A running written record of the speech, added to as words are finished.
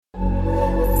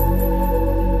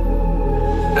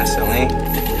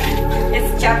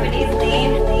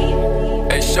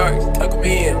sharks, tuck 'em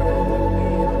in.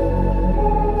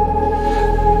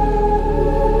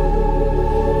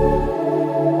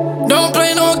 Don't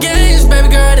play no games, baby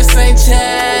girl, this ain't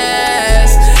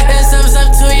chess. It's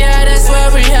 772, yeah, that's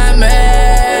where we had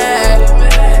met.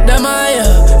 That my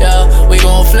yeah, we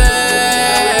gon'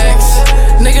 flex.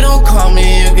 Nigga, don't call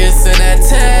me, you can send that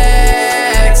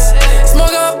text.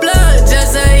 Smoke up blood,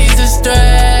 just to ease the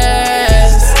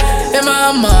stress. In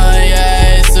my mind,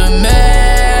 yeah, it's a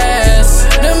mess.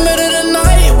 The middle of the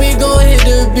night, we gon' hit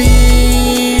the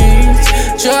beach.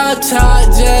 Drop top,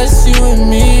 just you and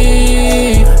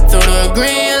me. Through the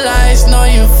green lights, know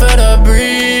you feel the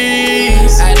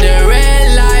breeze. At the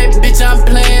red light, bitch, I'm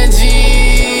playing G.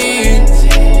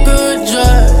 Good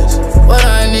drugs, what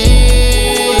I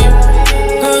need.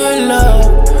 Good love,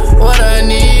 what I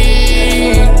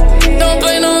need. Don't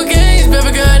play no games,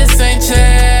 baby girl, this ain't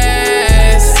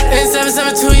chess. It's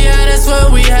 772, yeah, that's where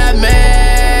we had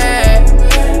met.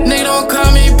 Nigga, don't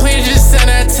call me, please just send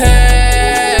that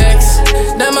text.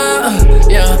 That my,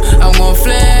 yeah, I'm gon'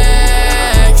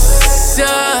 flex,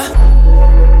 yeah.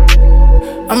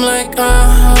 I'm like,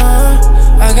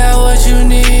 I got what you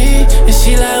need, and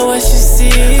she like what she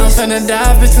sees. I'm finna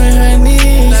dive between her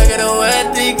knees. I got a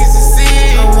wet thing you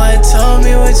see. Somebody told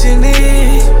me what you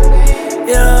need,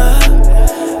 yeah.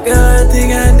 Got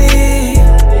everything I need,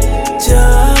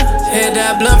 yeah. Hit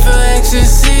that blunt for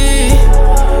ecstasy,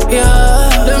 yeah.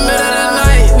 The middle of the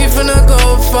night, we finna go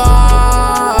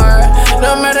far.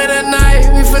 The middle of the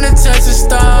night, we finna touch the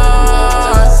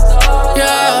stars,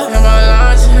 yeah. In my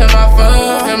lounge, in my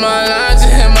phone, in my lounge,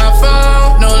 in my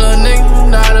phone. No little nigga,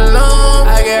 not alone.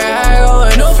 I get high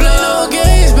going no flow. No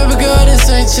games, baby girl, this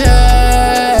ain't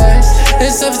chess.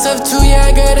 It's 772,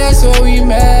 yeah, girl, that's where we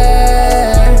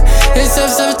met. It's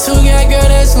 772, yeah, girl,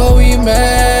 that's where we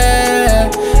met.